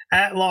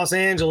at Los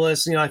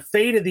Angeles. I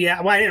faded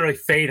I didn't really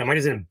fade them. I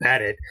just didn't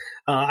bet it.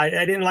 I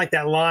didn't like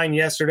that line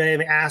yesterday.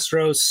 The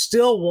Astros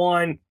still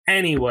won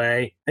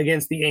anyway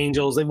against the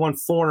Angels. They've won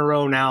 4 in a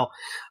row now.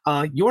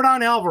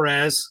 Yordan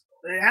Alvarez,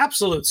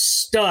 absolute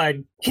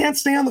stud, can't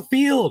stay on the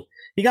field.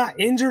 He got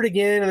injured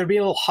again, and they're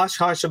being a little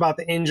hush-hush about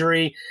the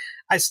injury.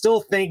 I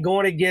still think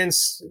going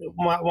against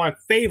my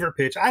favorite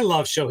pitch, I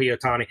love Shohei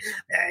Ohtani.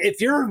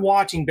 If you're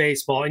watching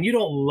baseball and you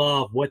don't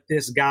love what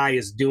this guy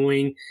is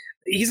doing,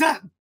 he's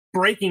not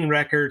breaking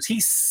records.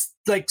 He's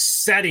like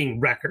setting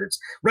records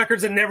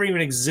that never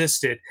even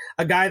existed.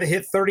 A guy that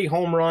hit 30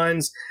 home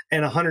runs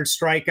and 100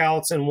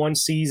 strikeouts in one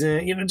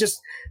season, just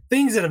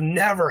things that have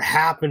never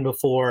happened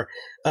before.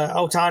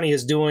 Ohtani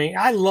is doing.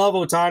 I love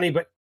Ohtani,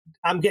 but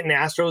I'm getting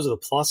Astros at the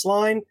plus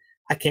line.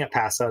 I can't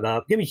pass that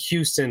up. Give me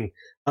Houston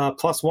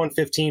plus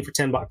 115 for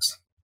 $10.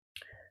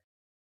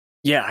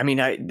 Yeah, I mean,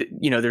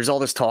 there's all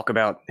this talk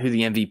about who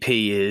the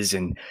MVP is,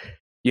 and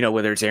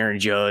whether it's Aaron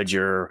Judge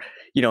or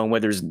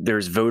whether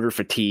there's voter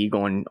fatigue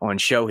on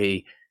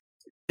Shohei.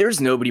 There's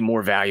nobody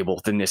more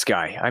valuable than this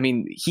guy. I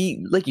mean,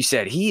 he, like you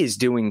said, he is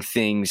doing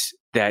things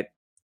that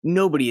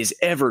nobody has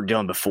ever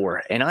done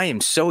before, and I am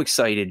so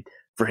excited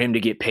for him to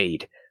get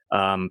paid. But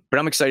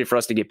I'm excited for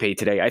us to get paid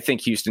today. I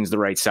think Houston's the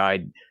right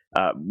side.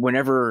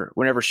 Whenever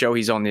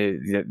Shohei's on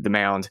the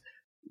mound,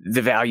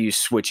 the value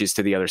switches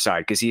to the other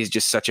side because he is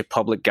just such a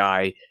public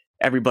guy.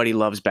 Everybody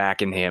loves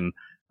backing him.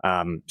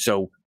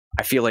 So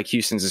I feel like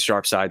Houston's the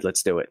sharp side.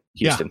 Let's do it.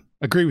 Houston.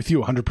 Yeah, agree with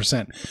you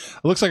 100%.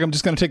 It looks like I'm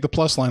just going to take the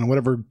plus line,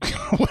 whoever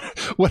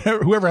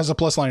has a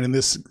plus line in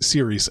this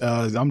series.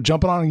 I'm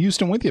jumping on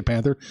Houston with you,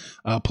 Panther.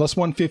 Plus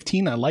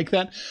 115. I like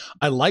that.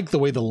 I like the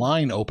way the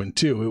line opened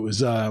too. It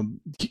was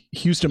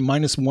Houston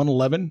minus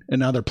 111, and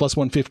now they're plus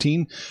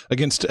 115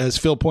 against, as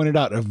Phil pointed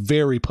out, a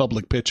very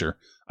public pitcher.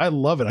 I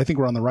love it. I think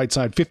we're on the right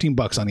side.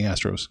 $15 on the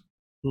Astros.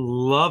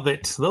 Love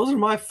it. Those are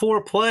my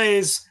 4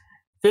 plays.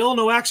 Phil,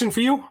 no action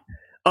for you?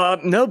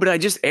 No, but I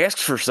just asked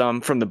for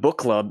some from the book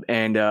club,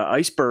 and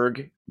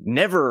Iceberg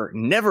never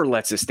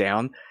lets us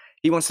down.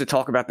 He wants to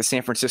talk about the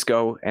San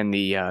Francisco and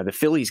the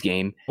Phillies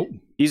game. Oh.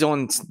 He's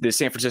on the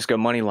San Francisco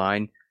money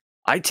line.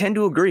 I tend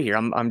to agree here.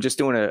 I'm just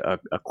doing a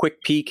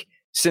quick peek.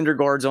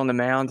 Syndergaard's on the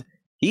mound.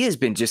 He has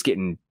been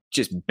getting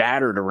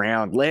battered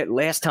around.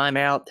 Last time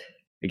out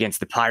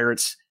against the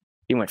Pirates,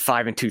 he went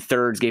 5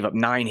 2/3, gave up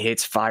 9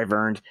 hits, 5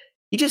 earned.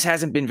 He just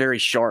hasn't been very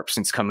sharp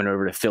since coming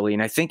over to Philly,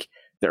 and I think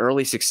the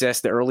early success,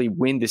 the early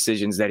win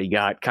decisions that he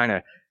got kind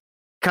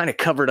of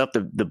covered up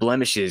the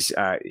blemishes.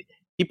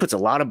 He puts a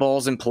lot of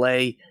balls in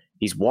play.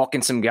 He's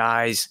walking some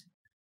guys.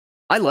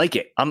 I like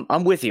it.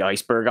 I'm with you,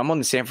 Iceberg. I'm on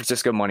the San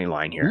Francisco money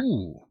line here.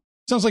 Ooh.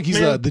 Sounds like he's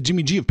the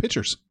Jimmy G of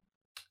pitchers.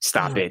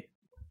 Stop it.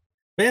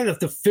 Man,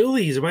 the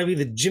Phillies might be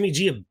the Jimmy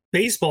G of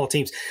baseball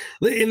teams.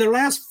 In their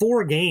last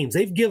 4 games,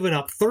 they've given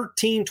up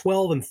 13,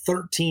 12, and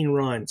 13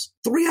 runs.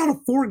 3 out of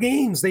 4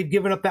 games, they've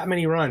given up that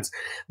many runs.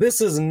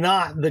 This is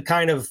not the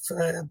kind of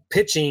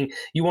pitching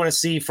you want to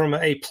see from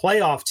a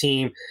playoff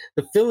team.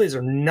 The Phillies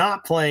are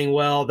not playing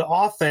well. The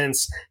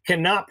offense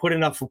cannot put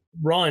enough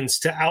runs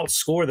to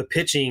outscore the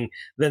pitching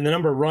than the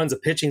number of runs the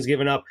pitching's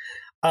given up.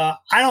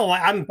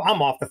 I'm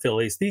off the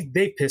Phillies.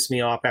 They pissed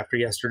me off after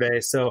yesterday.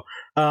 So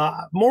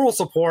moral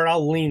support,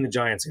 I'll lean the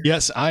Giants here.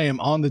 Yes, I am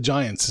on the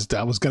Giants.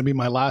 That was going to be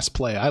my last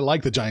play. I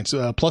like the Giants.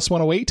 Plus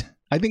 108.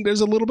 I think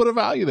there's a little bit of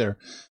value there.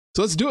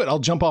 So let's do it. I'll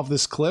jump off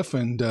this cliff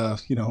and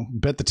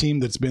bet the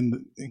team that's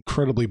been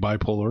incredibly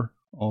bipolar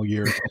all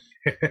year.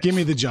 Give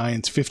me the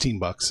Giants,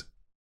 $15.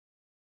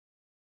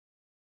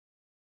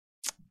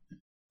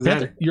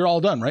 You're all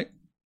done, right?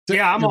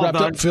 Yeah, I'm all done.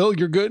 Up. Phil,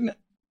 you're good?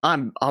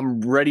 I'm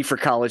ready for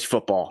college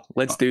football.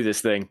 Let's do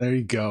this thing. There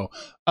you go.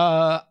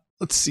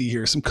 Let's see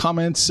here. Some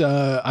comments.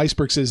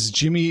 Iceberg says,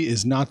 Jimmy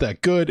is not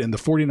that good, and the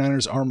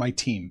 49ers are my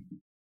team.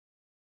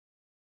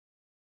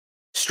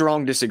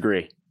 Strong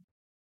disagree.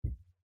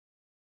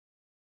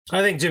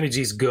 I think Jimmy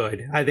G's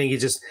good. I think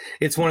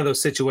it's one of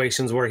those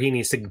situations where he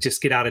needs to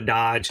just get out of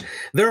Dodge.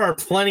 There are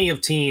plenty of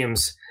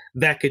teams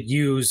that could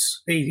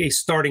use a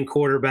starting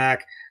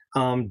quarterback.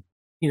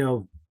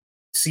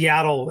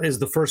 Seattle is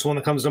the first one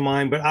that comes to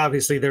mind, but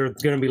obviously they're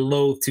going to be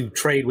loath to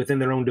trade within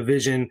their own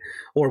division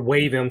or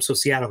waive him so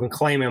Seattle can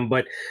claim him.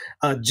 But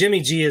Jimmy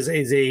G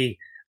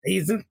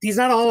he's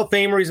not a Hall of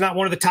Famer. He's not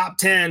one of the top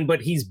 10,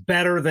 but he's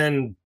better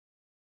than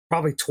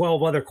probably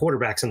 12 other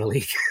quarterbacks in the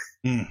league.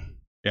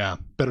 Yeah,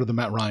 better than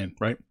Matt Ryan,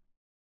 right?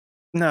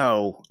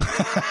 No.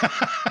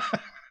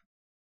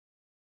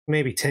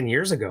 Maybe 10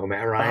 years ago,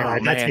 Matt Ryan.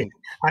 Oh, man.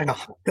 I know.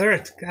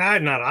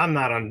 I'm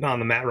not on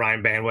the Matt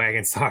Ryan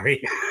bandwagon.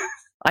 Sorry.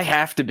 I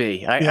have to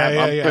be. I'm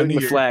putting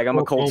the flag. I'm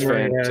a Colts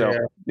fan.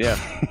 Yeah.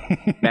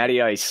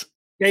 Matty Ice.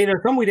 Yeah,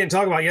 something we didn't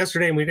talk about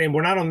yesterday, and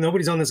we're not on.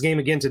 Nobody's on this game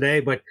again today,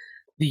 but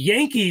the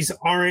Yankees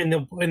are in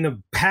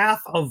the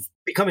path of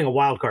becoming a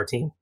wild card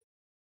team.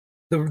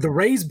 The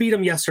Rays beat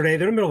them yesterday.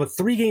 They're in the middle of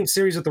a 3-game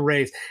series with the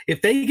Rays.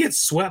 If they get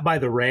swept by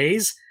the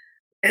Rays,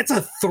 it's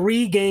a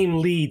 3-game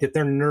lead that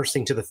they're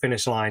nursing to the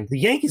finish line. The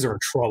Yankees are in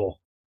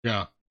trouble.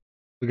 Yeah,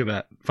 look at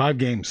that. 5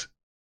 games.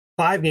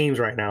 5 games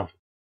right now.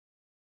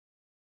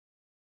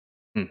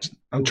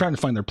 I'm trying to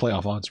find their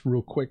playoff odds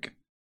real quick.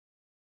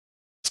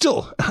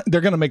 Still,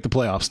 they're going to make the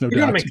playoffs, no doubt.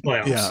 They're going to make the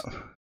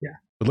playoffs. Yeah.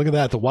 But look at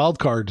that. The wild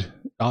card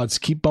odds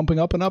keep bumping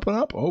up and up and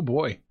up. Oh,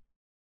 boy.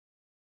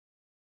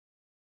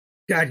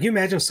 God, can you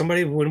imagine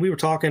somebody, when we were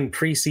talking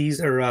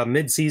preseason or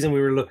mid-season,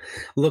 we were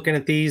looking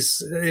at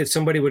these, if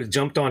somebody would have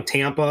jumped on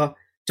Tampa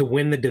to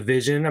win the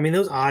division, I mean,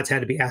 those odds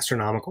had to be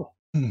astronomical.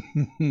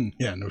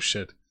 Yeah, no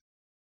shit.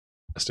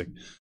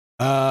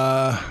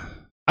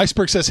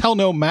 Iceberg says, hell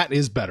no, Matt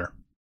is better.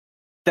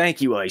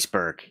 Thank you,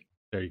 Iceberg.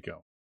 There you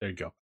go.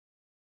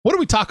 What did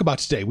we talk about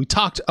today? We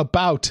talked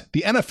about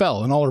the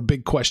NFL and all our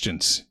big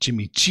questions.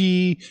 Jimmy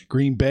G,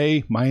 Green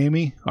Bay,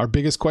 Miami, our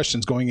biggest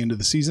questions going into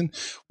the season.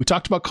 We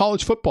talked about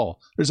college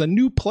football. There's a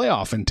new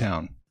playoff in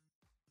town.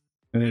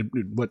 And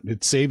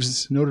it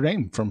saves Notre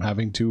Dame from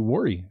having to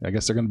worry. I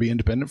guess they're going to be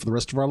independent for the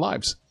rest of our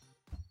lives.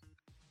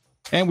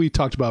 And we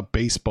talked about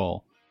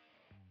baseball.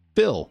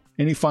 Phil,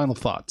 any final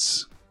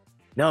thoughts?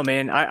 No,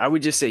 man, I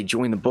would just say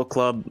join the book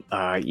club.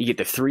 You get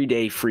the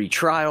 3-day free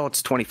trial.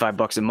 It's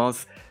 $25 a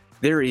month.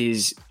 There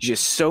is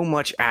just so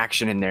much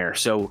action in there.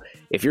 So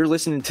if you're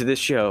listening to this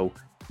show,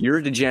 you're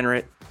a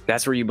degenerate.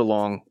 That's where you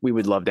belong. We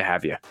would love to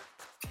have you.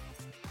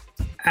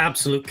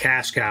 Absolute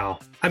cash cow.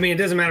 I mean, it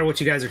doesn't matter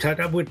what you guys are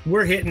talking about.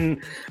 We're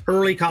hitting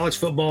early college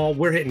football.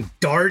 We're hitting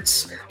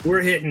darts.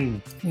 We're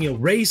hitting,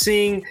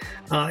 racing.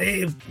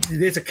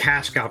 It's a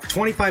cash cow. For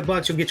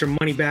 $25, you'll get your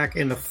money back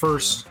in the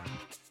first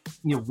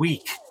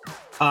week.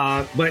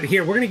 But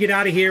here, we're going to get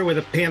out of here with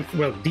a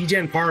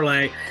DGen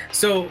parlay.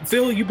 So,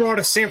 Phil, you brought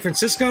us San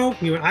Francisco.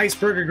 You and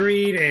Iceberg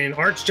agreed, and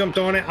Arch jumped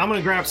on it. I'm going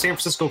to grab San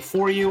Francisco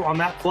for you on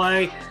that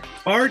play.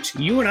 Arch,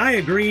 you and I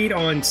agreed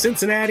on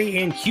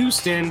Cincinnati and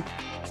Houston.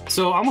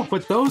 So I'm going to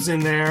put those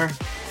in there.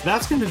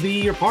 That's going to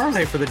be your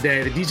parlay for the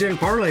day. The DGen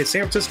parlay,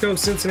 San Francisco,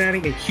 Cincinnati,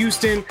 and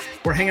Houston.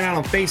 We're hanging out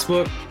on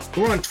Facebook.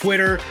 We're on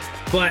Twitter.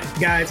 But,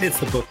 guys, it's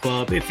the book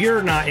club. If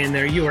you're not in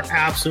there, you are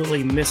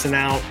absolutely missing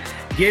out.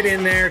 Get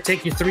in there,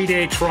 take your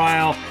 3-day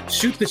trial,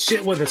 shoot the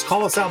shit with us,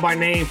 call us out by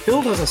name.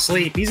 Phil doesn't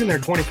sleep. He's in there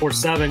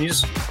 24/7. You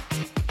just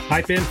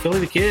type in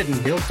Philly the Kid and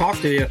he'll talk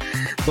to you.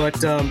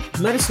 But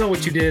let us know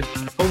what you did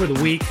over the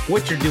week,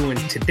 what you're doing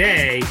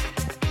today.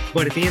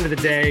 But at the end of the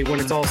day, when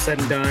it's all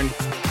said and done,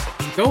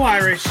 go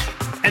Irish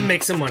and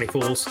make some money,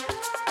 fools.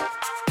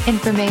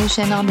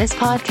 Information on this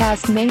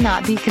podcast may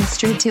not be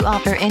construed to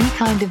offer any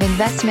kind of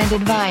investment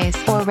advice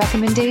or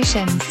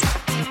recommendations.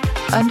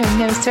 Under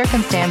no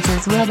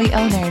circumstances will the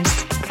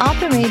owners,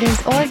 operators,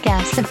 or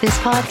guests of this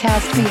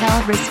podcast be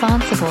held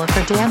responsible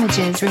for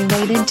damages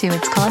related to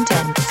its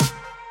contents.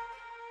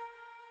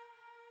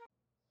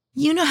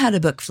 You know how to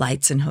book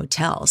flights and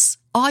hotels.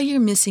 All you're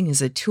missing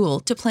is a tool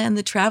to plan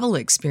the travel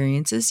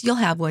experiences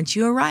you'll have once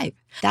you arrive.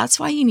 That's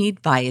why you need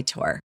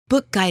Viator.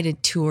 Book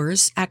guided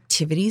tours,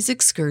 activities,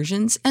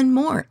 excursions, and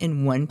more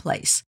in one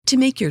place to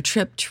make your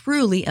trip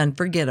truly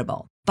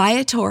unforgettable.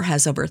 Viator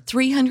has over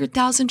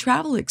 300,000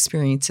 travel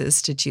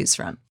experiences to choose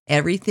from.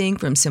 Everything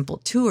from simple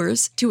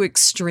tours to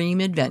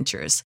extreme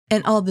adventures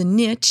and all the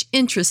niche,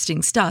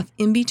 interesting stuff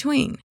in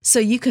between. So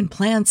you can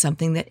plan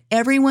something that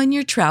everyone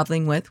you're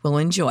traveling with will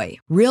enjoy.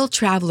 Real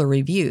traveler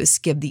reviews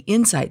give the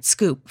inside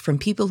scoop from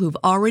people who've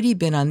already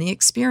been on the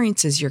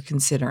experiences you're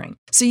considering.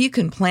 So you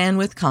can plan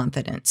with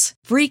confidence.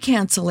 Free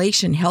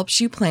cancellation helps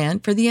you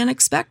plan for the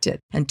unexpected.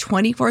 And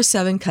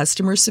 24/7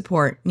 customer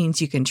support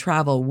means you can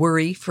travel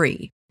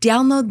worry-free.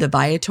 Download the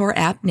Viator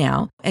app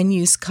now and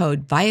use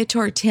code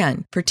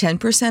Viator10 for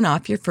 10%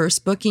 off your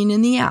first booking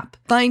in the app.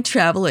 Find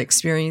travel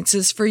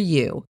experiences for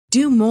you.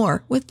 Do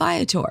more with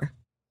Viator.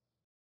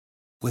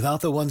 Without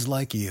the ones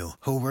like you,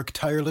 who work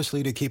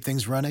tirelessly to keep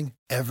things running,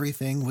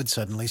 everything would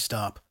suddenly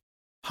stop.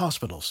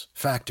 Hospitals,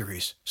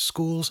 factories,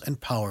 schools,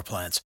 and power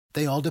plants,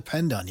 they all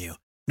depend on you.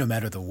 No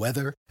matter the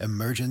weather,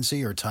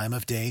 emergency, or time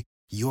of day,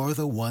 you're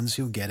the ones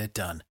who get it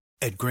done.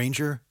 At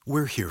Grainger,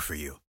 we're here for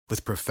you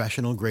with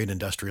professional-grade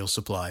industrial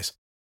supplies.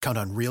 Count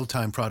on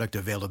real-time product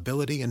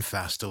availability and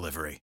fast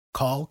delivery.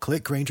 Call,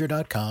 click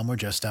Grainger.com, or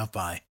just stop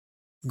by.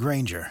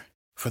 Grainger,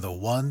 for the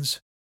ones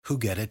who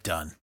get it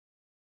done.